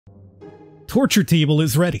torture table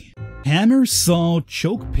is ready. Hammer, saw,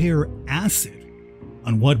 choke, pear, acid.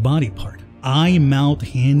 On what body part? Eye, mouth,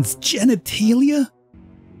 hands, genitalia?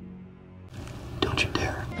 Don't you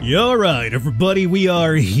dare. Alright, everybody, we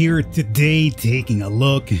are here today taking a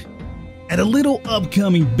look at a little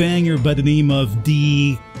upcoming banger by the name of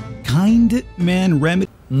the Kindeman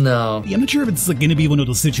remedy. No. I'm not sure if it's like gonna be one of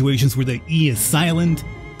those situations where the E is silent,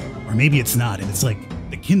 or maybe it's not, and it's like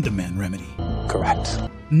the Kindeman remedy. Correct.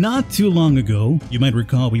 Not too long ago, you might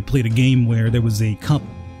recall we played a game where there was a couple.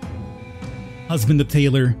 Husband a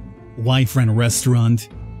tailor, wife ran a restaurant,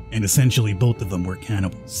 and essentially both of them were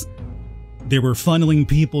cannibals. They were funneling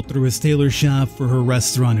people through his tailor shop for her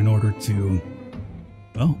restaurant in order to,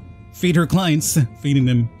 well, feed her clients, feeding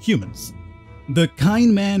them humans. The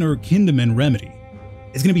Kindeman or Kindeman remedy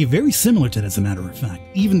is going to be very similar to that, as a matter of fact,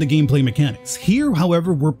 even the gameplay mechanics. Here,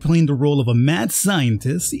 however, we're playing the role of a mad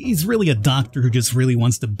scientist. He's really a doctor who just really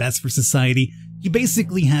wants the best for society. He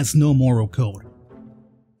basically has no moral code.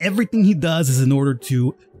 Everything he does is in order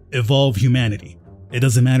to evolve humanity. It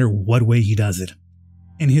doesn't matter what way he does it.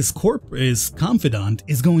 And his confidant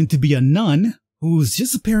is going to be a nun who's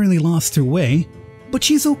just apparently lost her way, but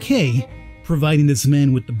she's okay providing this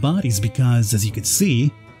man with the bodies because, as you can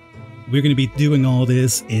see, we're going to be doing all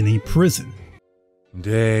this in a prison.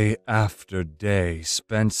 Day after day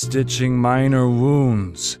spent stitching minor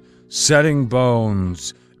wounds, setting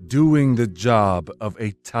bones, doing the job of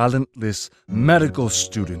a talentless medical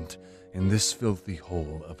student in this filthy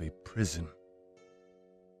hole of a prison.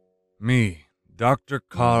 Me, Dr.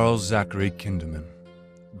 Carl Zachary Kindeman,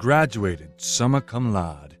 graduated summa cum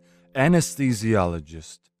laude,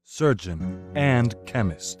 anesthesiologist, surgeon, and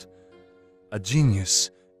chemist. A genius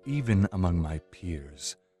even among my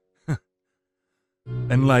peers.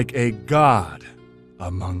 And like a god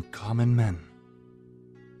among common men.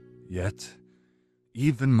 Yet,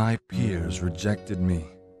 even my peers rejected me.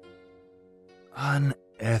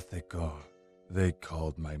 Unethical, they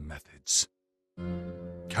called my methods.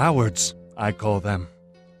 Cowards, I call them.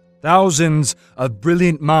 Thousands of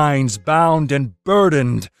brilliant minds bound and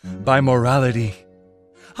burdened by morality,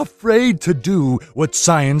 afraid to do what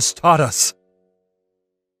science taught us.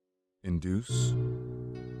 Induce,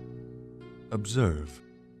 observe,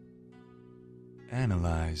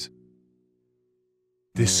 analyze,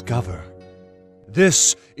 discover.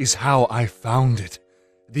 This is how I found it.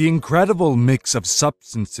 The incredible mix of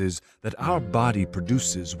substances that our body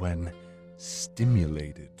produces when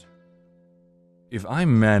stimulated. If I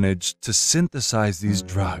manage to synthesize these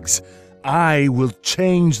drugs, I will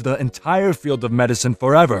change the entire field of medicine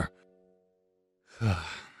forever.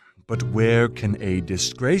 But where can a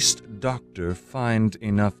disgraced doctor find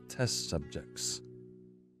enough test subjects?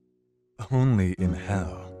 Only in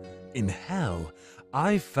hell. In hell,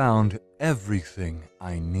 I found everything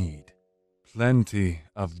I need. Plenty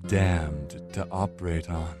of damned to operate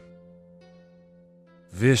on.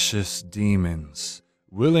 Vicious demons,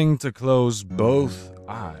 willing to close both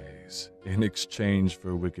eyes in exchange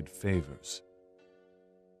for wicked favors.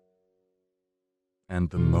 And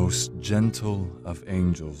the most gentle of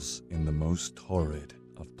angels in the most horrid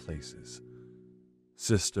of places.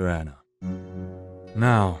 Sister Anna.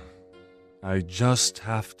 Now, I just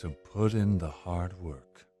have to put in the hard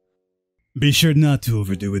work. Be sure not to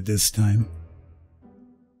overdo it this time.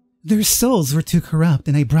 Their souls were too corrupt,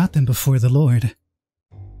 and I brought them before the Lord.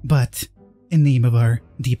 But, in the name of our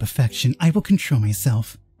deep affection, I will control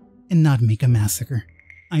myself and not make a massacre.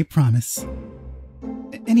 I promise.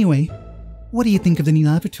 Anyway, what do you think of the new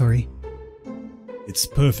laboratory? It's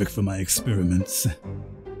perfect for my experiments.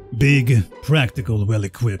 Big, practical,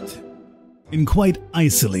 well-equipped, and quite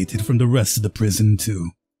isolated from the rest of the prison,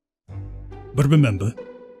 too. But remember,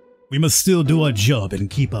 we must still do our job and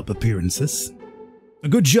keep up appearances. A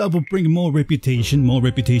good job will bring more reputation will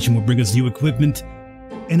bring us new equipment,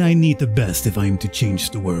 and I need the best if I am to change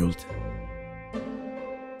the world.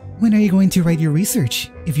 When are you going to write your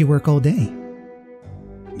research, if you work all day?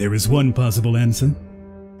 There is one possible answer.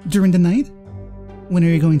 During the night? When are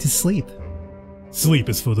you going to sleep? Sleep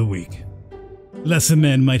is for the weak. Lesser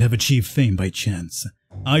men might have achieved fame by chance.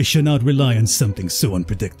 I shall not rely on something so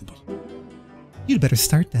unpredictable. You'd better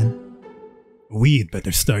start then. We'd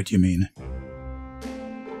better start, you mean?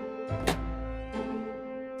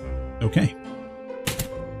 Okay.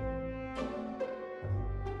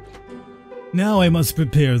 Now I must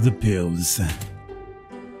prepare the pills.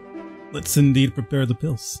 Let's indeed prepare the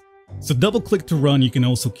pills. So double click to run, you can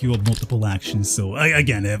also queue up multiple actions. So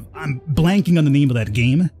again, I'm blanking on the name of that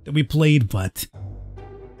game that we played, but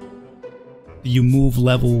you move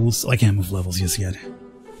levels. Oh, I can't move levels just yet.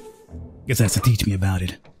 Guess that's to teach me about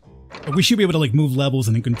it. But we should be able to like move levels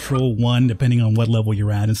and then control one depending on what level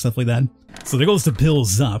you're at and stuff like that. So there goes the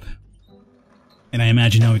pills up. And I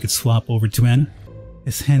imagine now we could swap over to Anna.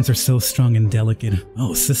 His hands are so strong and delicate.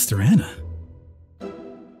 Oh, Sister Anna.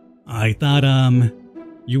 I thought,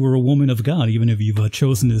 you were a woman of God, even if you've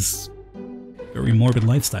chosen this very morbid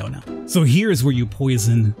lifestyle now. So here's where you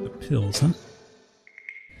poison the pills, huh?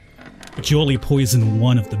 But you only poison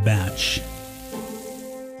one of the batch.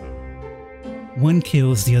 One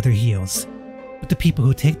kills, the other heals. But the people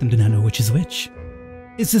who take them do not know which is which.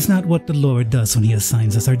 Is this not what the Lord does when he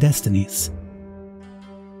assigns us our destinies?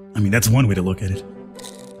 I mean, that's one way to look at it.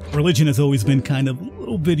 Religion has always been kind of a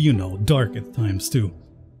little bit, you know, dark at times too.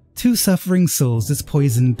 Two suffering souls, this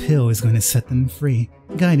poison pill is going to set them free,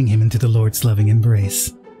 guiding him into the Lord's loving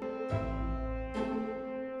embrace.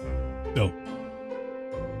 So,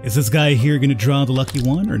 is this guy here going to draw the lucky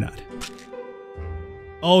one or not?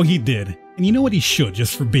 Oh, he did. And you know what, he should,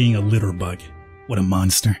 just for being a litter bug. What a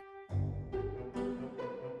monster.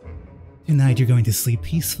 Tonight you're going to sleep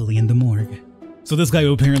peacefully in the morgue. So this guy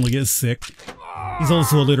who apparently is sick, he's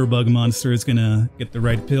also a litter bug monster, is gonna get the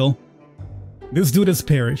right pill. This dude has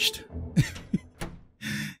perished.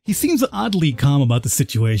 He seems oddly calm about the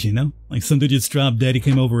situation, you know? Like some dude just dropped dead, he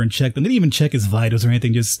came over and checked him. Didn't even check his vitals or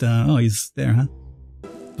anything, just, oh, he's there, huh?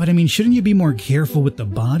 But I mean, shouldn't you be more careful with the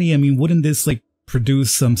body? I mean, wouldn't this, like,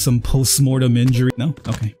 produce some post-mortem injury? No?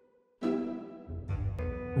 Okay.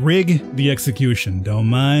 Rig the execution. Don't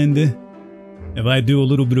mind if I do a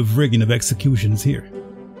little bit of rigging of executions here.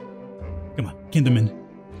 Come on, Kindeman.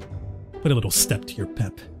 Put a little step to your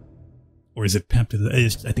pep. Or is it pep to the...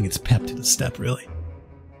 I think it's pep to the step, really.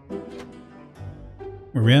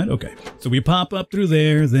 Where we at? Okay. So we pop up through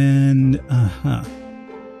there, then...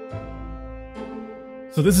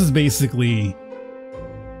 So this is basically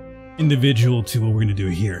individual to what we're going to do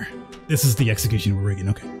here. This is the execution we're rigging,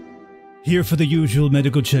 okay. Here for the usual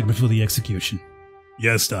medical check before the execution.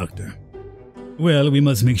 Yes, doctor. Well, we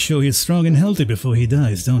must make sure he's strong and healthy before he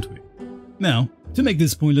dies, don't we? Now, to make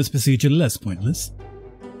this pointless procedure less pointless,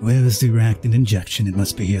 where is the reactant injection? It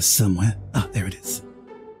must be here somewhere. Ah, there it is.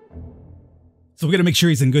 So we gotta make sure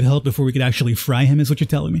he's in good health before we can actually fry him, is what you're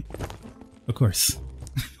telling me? Of course.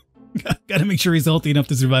 Gotta make sure he's healthy enough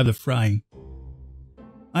to survive the frying.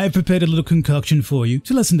 I have prepared a little concoction for you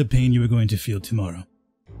to lessen the pain you are going to feel tomorrow.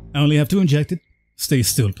 I only have to inject it. Stay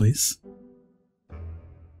still, please.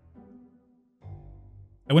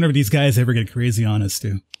 I wonder if these guys ever get crazy on us,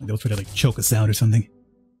 too. They'll try to, like, choke us out or something.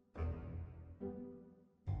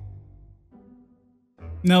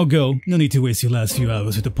 Now go. No need to waste your last few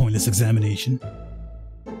hours with a pointless examination.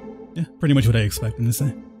 Yeah, pretty much what I expect them to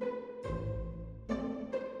say.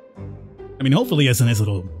 I mean, hopefully he has a nice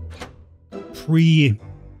little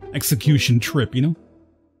pre-execution trip, you know?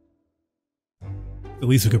 The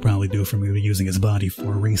least we could probably do from maybe using his body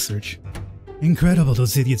for research. Incredible,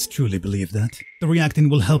 those idiots truly believe that. The reactant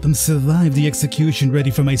will help him survive the execution,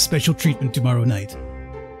 ready for my special treatment tomorrow night.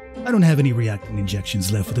 I don't have any reactant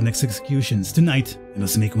injections left for the next executions. Tonight, I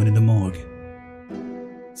must make one in the morgue.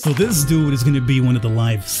 So this dude is going to be one of the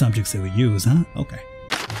live subjects that we use, huh? Okay.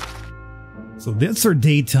 So that's our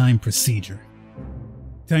daytime procedure.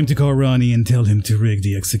 Time to call Ronnie and tell him to rig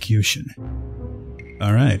the execution.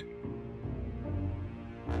 Alright.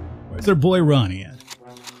 Where's our boy Ronnie at?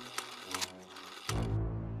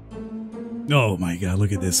 Oh my god,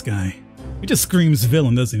 look at this guy. He just screams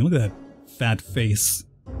villain, doesn't he? Look at that fat face.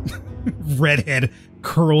 Redhead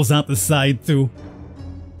curls out the side too.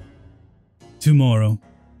 Tomorrow.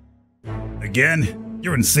 Again?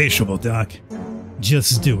 You're insatiable, Doc.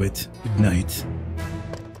 Just do it. Good night.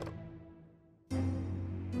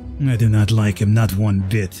 I do not like him, not one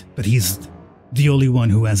bit, but he's the only one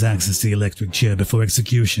who has access to the electric chair before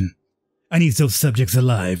execution. I need those subjects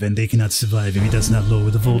alive, and they cannot survive if he does not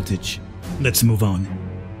lower the voltage. Let's move on.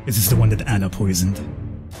 This is the one that Anna poisoned.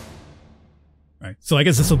 Right, so I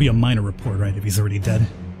guess this will be a minor report, right, if he's already dead?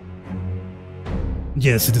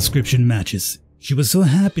 Yes, the description matches. She was so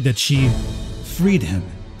happy that she freed him.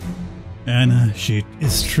 Anna, she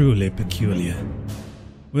is truly peculiar.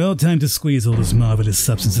 Well, time to squeeze all those marvelous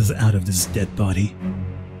substances out of this dead body.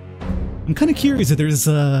 I'm kind of curious if there's,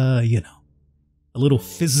 you know, a little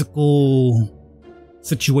physical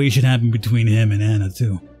situation happening between him and Anna,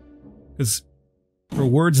 too. Because her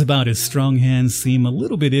words about his strong hands seem a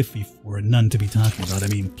little bit iffy for a nun to be talking about. I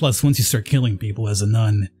mean, plus, once you start killing people as a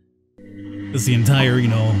nun, does the entire, you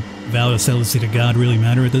know, vow of celibacy to God really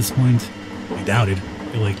matter at this point? I doubt it. I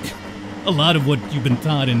feel like a lot of what you've been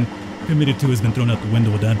taught and committed to has been thrown out the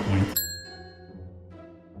window at that point.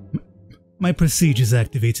 My procedures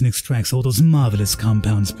activates and extracts all those marvelous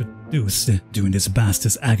compounds produced during this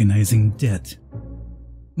bastard's agonizing death.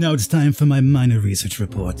 Now it's time for my minor research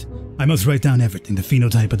report. I must write down everything, the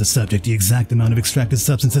phenotype of the subject, the exact amount of extracted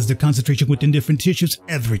substances, the concentration within different tissues,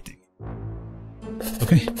 everything.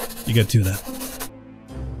 Okay, you got to that.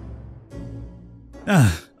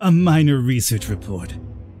 A minor research report.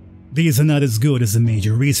 These are not as good as a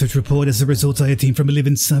major research report as the results I obtained from a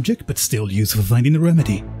living subject, but still useful for finding the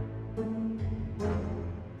remedy.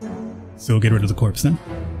 So get rid of the corpse then.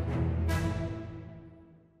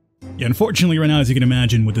 Yeah, unfortunately right now, as you can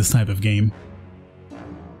imagine with this type of game,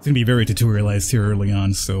 it's going to be very tutorialized here early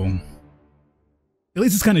on, so at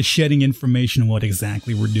least it's kind of shedding information on what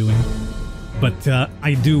exactly we're doing. But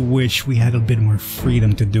I do wish we had a bit more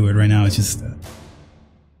freedom to do it right now. It's just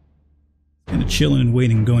kind of chilling and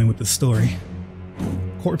waiting, going with the story.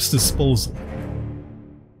 Corpse disposal.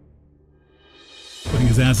 Putting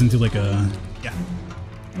his ass into like a, yeah,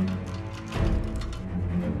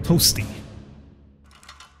 toasty.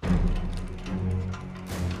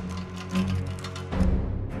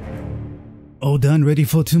 All done, ready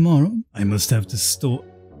for tomorrow. I just have to store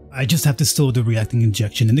the reacting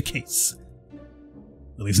injection in the case.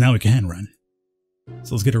 At least now it can run.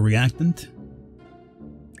 So let's get a reactant.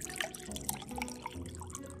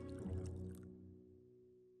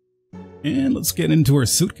 And let's get into our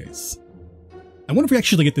suitcase. I wonder if we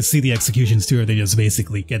actually get to see the executions too, or they just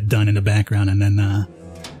basically get done in the background and then,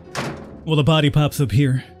 well, the body pops up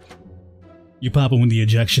here. You pop them with the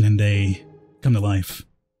ejection and they come to life.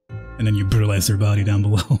 And then you brutalize their body down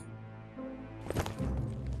below.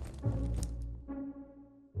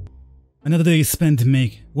 Another day spent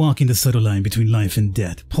walking the subtle line between life and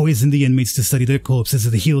death. Poison the inmates to study their corpses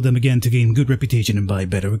and to heal them again to gain good reputation and buy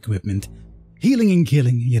better equipment. Healing and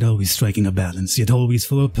killing, yet always striking a balance, yet always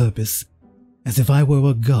for a purpose. As if I were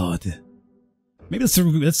a god. Maybe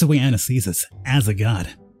that's the way Anna sees us, as a god.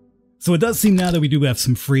 So it does seem now that we do have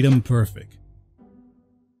some freedom. Perfect.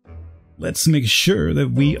 Let's make sure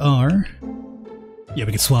that we are... Yeah,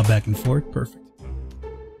 we can swap back and forth. Perfect.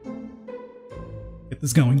 Get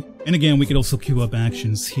this going. And again, we could also queue up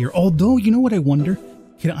actions here. Although, you know what I wonder?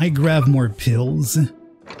 Can I grab more pills?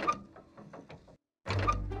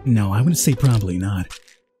 No, I would say probably not.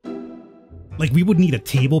 Like, we would need a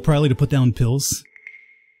table probably to put down pills.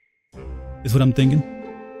 Is what I'm thinking.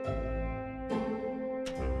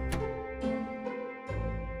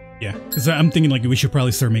 Yeah, because I'm thinking like we should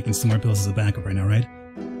probably start making some more pills as a backup right now, right?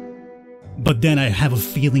 But then I have a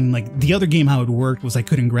feeling like the other game, how it worked was I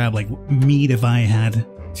couldn't grab like meat if I had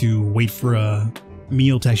to wait for a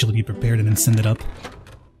meal to actually be prepared and then send it up.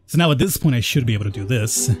 So now at this point I should be able to do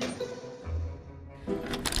this.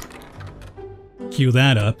 Queue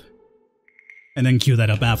that up. And then queue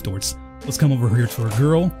that up afterwards. Let's come over here to our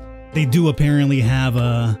girl. They do apparently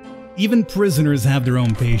have even prisoners have their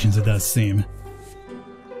own patients, it does seem.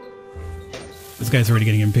 This guy's already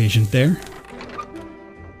getting impatient there.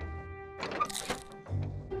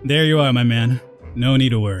 There you are, my man. No need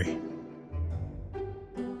to worry.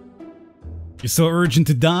 You're so urgent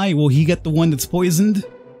to die? Will he get the one that's poisoned?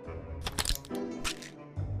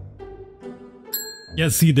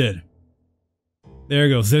 Yes, he did. There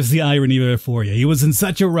goes. There's the irony there for you. He was in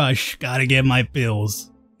such a rush. Gotta get my pills.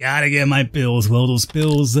 Gotta get my pills. Well, those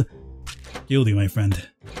pills killed you, my friend.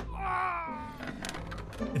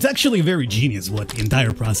 It's actually very genius what the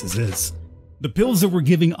entire process is. The pills that we're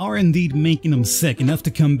giving are indeed making them sick enough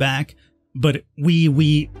to come back, but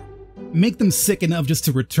we make them sick enough just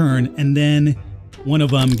to return, and then one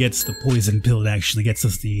of them gets the poison pill that actually gets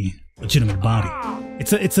us the legitimate body.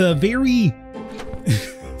 It's a very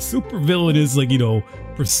super villainous, like, you know,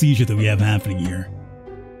 procedure that we have happening here.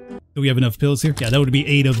 Do we have enough pills here? Yeah, that would be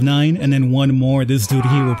 8 of 9, and then one more. This dude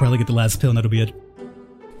here will probably get the last pill, and that'll be it.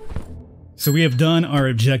 So we have done our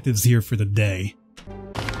objectives here for the day.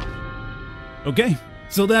 Okay,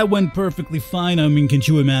 so that went perfectly fine. I mean, can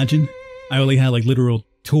you imagine? I only had like literal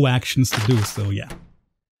 2 actions to do, so yeah.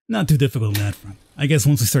 Not too difficult on that front. I guess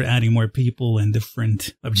once we start adding more people and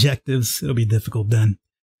different objectives, it'll be difficult then.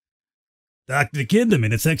 Dr.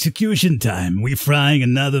 Kindeman, it's execution time. We frying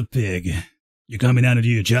another pig. You coming out to do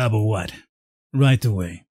your job or what? Right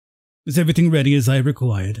away. Is everything ready as I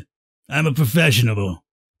required? I'm a professional,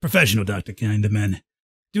 Dr. Kindeman.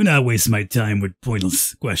 Do not waste my time with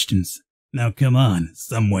pointless questions. Now come on,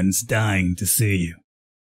 someone's dying to see you.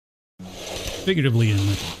 Figuratively and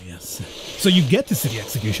literally, yes. So you get to see the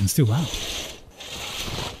executions too, wow.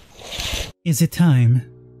 Is it time?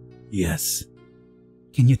 Yes.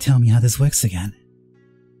 Can you tell me how this works again?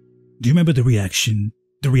 Do you remember the reactant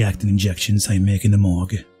injections I make in the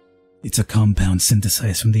morgue? It's a compound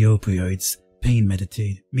synthesized from the opioids, pain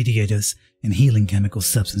mediators, and healing chemical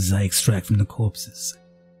substances I extract from the corpses.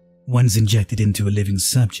 Once injected into a living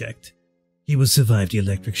subject, he will survive the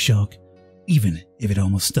electric shock, even if it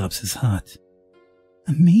almost stops his heart.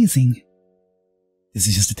 Amazing. This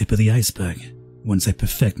is just the tip of the iceberg. Once I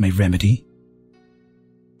perfect my remedy.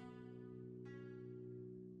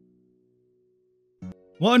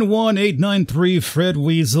 "11893 Fred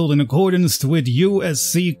Weasel, in accordance with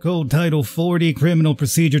USC Code Title 40, Criminal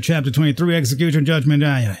Procedure Chapter 23, Execution Judgment."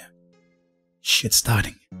 Shit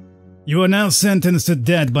starting. "You are now sentenced to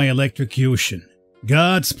death by electrocution.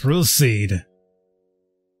 Gods, proceed."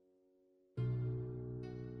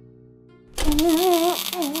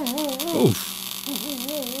 Oof.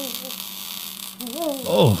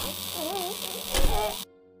 Oh.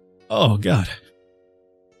 Oh, God.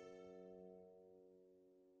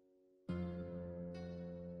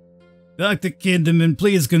 "Dr. Kindeman,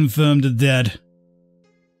 please confirm the dead."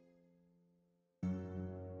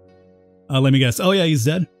 Let me guess. Oh yeah, he's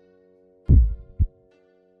dead.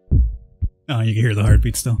 Oh, you can hear the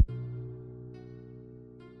heartbeat still.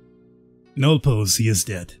 "No pose, he is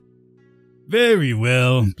dead." "Very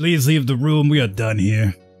well. Please leave the room. We are done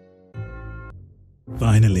here."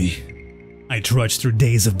 Finally, I trudged through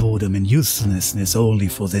days of boredom and uselessness only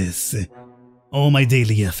for this. All my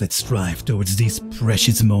daily efforts strive towards these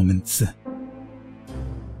precious moments.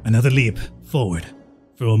 Another leap forward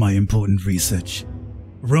for all my important research.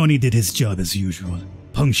 Ronnie did his job as usual,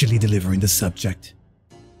 punctually delivering the subject.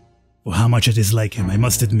 For how much I dislike him, I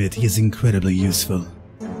must admit he is incredibly useful.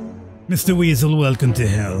 "Mr. Weasel, welcome to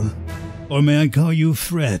Hell. Or may I call you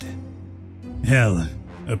Fred? Hell,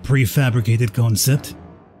 a prefabricated concept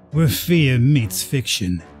where fear meets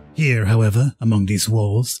fiction. Here, however, among these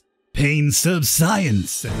walls, pain serves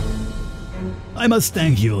science. I must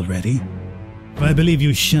thank you already, but I believe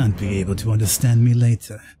you shan't be able to understand me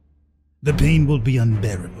later. The pain will be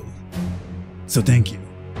unbearable. So thank you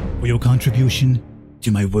for your contribution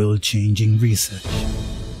to my world-changing research.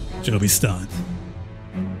 Shall we start?"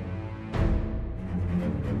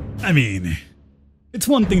 I mean, it's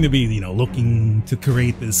one thing to be, looking to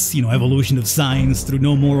create this, evolution of science through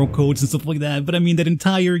no moral codes and stuff like that, but I mean, that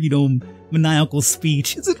entire, maniacal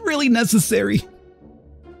speech, is it really necessary?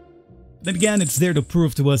 Then again, it's there to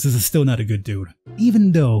prove to us this is still not a good dude,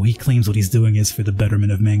 even though he claims what he's doing is for the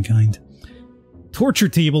betterment of mankind. Torture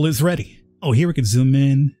table is ready. Oh, here we can zoom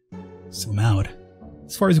in, zoom out.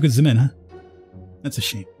 As far as we can zoom in, huh? That's a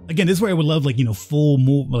shame. Again, this is where I would love, full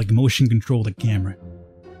motion control the camera.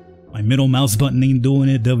 My middle mouse button ain't doing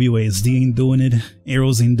it, WASD ain't doing it,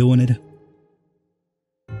 arrows ain't doing it.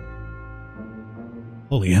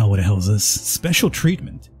 Holy hell, what the hell is this? Special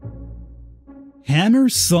treatment. Hammer,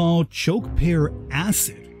 saw, choke pear,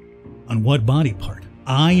 acid. On what body part?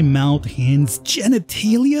 Eye, mouth, hands,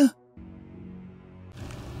 genitalia?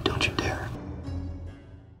 Don't you dare.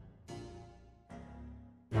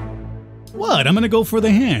 What? I'm gonna go for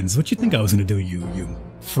the hands. What you think I was gonna do, you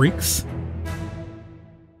freaks?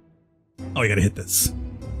 Oh, you gotta hit this.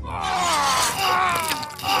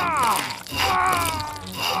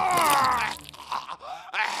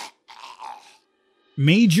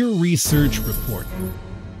 Major research report.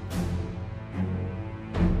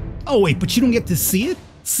 Oh wait, but you don't get to see it?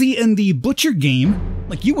 See, in the butcher game,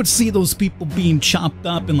 you would see those people being chopped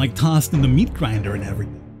up and tossed in the meat grinder and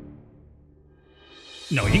everything.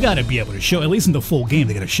 No, you gotta be able to show, at least in the full game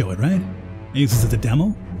they gotta show it, right? Maybe this is the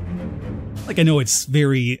demo? I know it's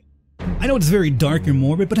very dark and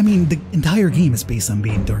morbid, but I mean, the entire game is based on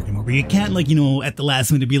being dark and morbid. You can't, at the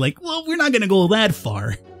last minute be like, well, we're not gonna go that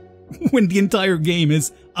far, when the entire game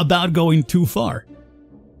is about going too far.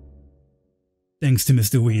 Thanks to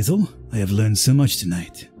Mr. Weasel, I have learned so much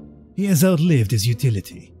tonight. He has outlived his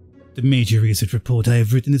utility. The major research report I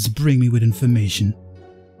have written is bring me with information.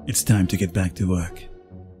 It's time to get back to work.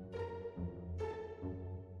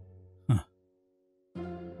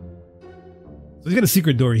 So he's got a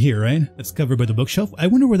secret door here, right? That's covered by the bookshelf. I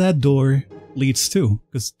wonder where that door leads to,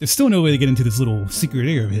 because there's still no way to get into this little secret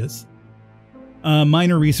area of his.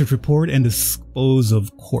 Minor research report and dispose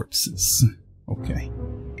of corpses. Okay.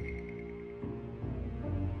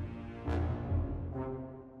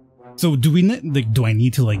 So do we do I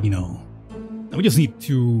need to we just need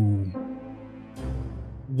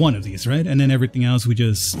one of these, right? And then everything else we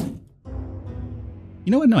just,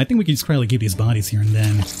 you know what? No, I think we can just probably keep these bodies here and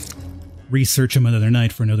then research them another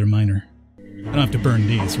night for another minor. I don't have to burn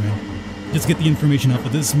these, right? Just get the information off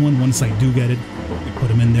of this one. Once I do get it, we put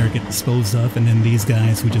them in there, get disposed of, and then these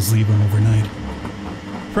guys, we just leave them overnight.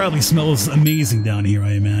 Probably smells amazing down here,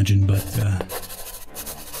 I imagine, but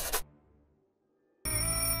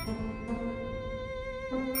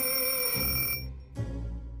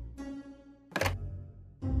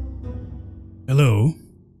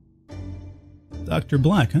Dr.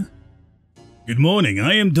 Black, huh? Good morning,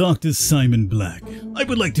 I am Dr. Simon Black. I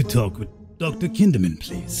would like to talk with Dr. Kindeman,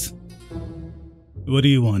 please. What do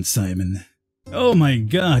you want, Simon? Oh my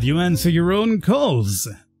god, you answer your own calls.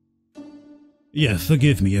 Yeah,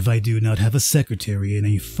 forgive me if I do not have a secretary in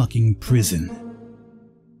a fucking prison.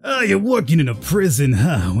 Ah, you're working in a prison,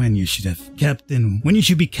 huh? When you should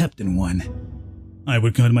be kept in one. I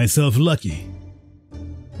would count myself lucky.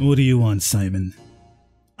 What do you want, Simon?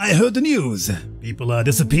 I heard the news. People are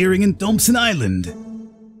disappearing in Thompson Island.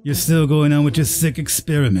 You're still going on with your sick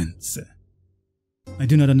experiments. I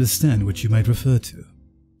do not understand what you might refer to.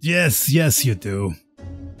 Yes, you do.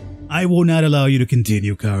 I will not allow you to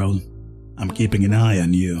continue, Carl. I'm keeping an eye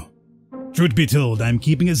on you. Truth be told, I'm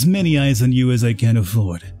keeping as many eyes on you as I can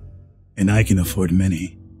afford. And I can afford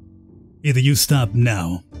many. Either you stop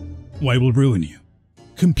now, or I will ruin you.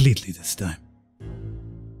 Completely this time.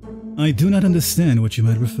 I do not understand what you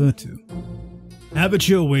might refer to. Have it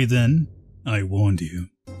your way then. I warned you.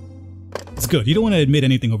 It's good. You don't want to admit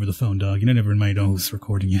anything over the phone, dog. You never might know who's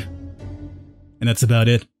recording you. And that's about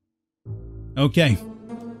it. Okay.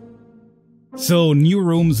 So, new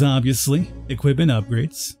rooms, obviously. Equipment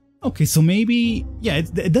upgrades. Okay, so maybe... Yeah,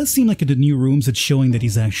 it does seem like the new rooms, it's showing that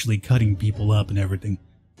he's actually cutting people up and everything.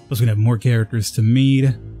 Plus, we're gonna have more characters to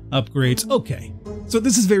meet. Upgrades. Okay. So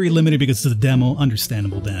this is very limited because it's a demo.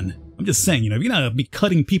 Understandable then. I'm just saying, you're gonna be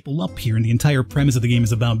cutting people up here and the entire premise of the game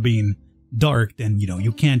is about being dark, then,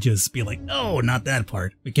 you can't just be like, oh, not that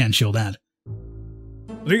part. We can't show that.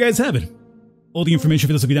 There you guys have it. All the information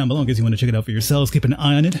for this will be down below in case you want to check it out for yourselves. Keep an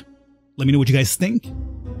eye on it. Let me know what you guys think.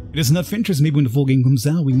 If it is enough interest, maybe when the full game comes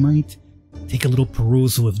out, we might take a little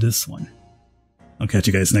perusal of this one. I'll catch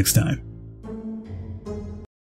you guys next time.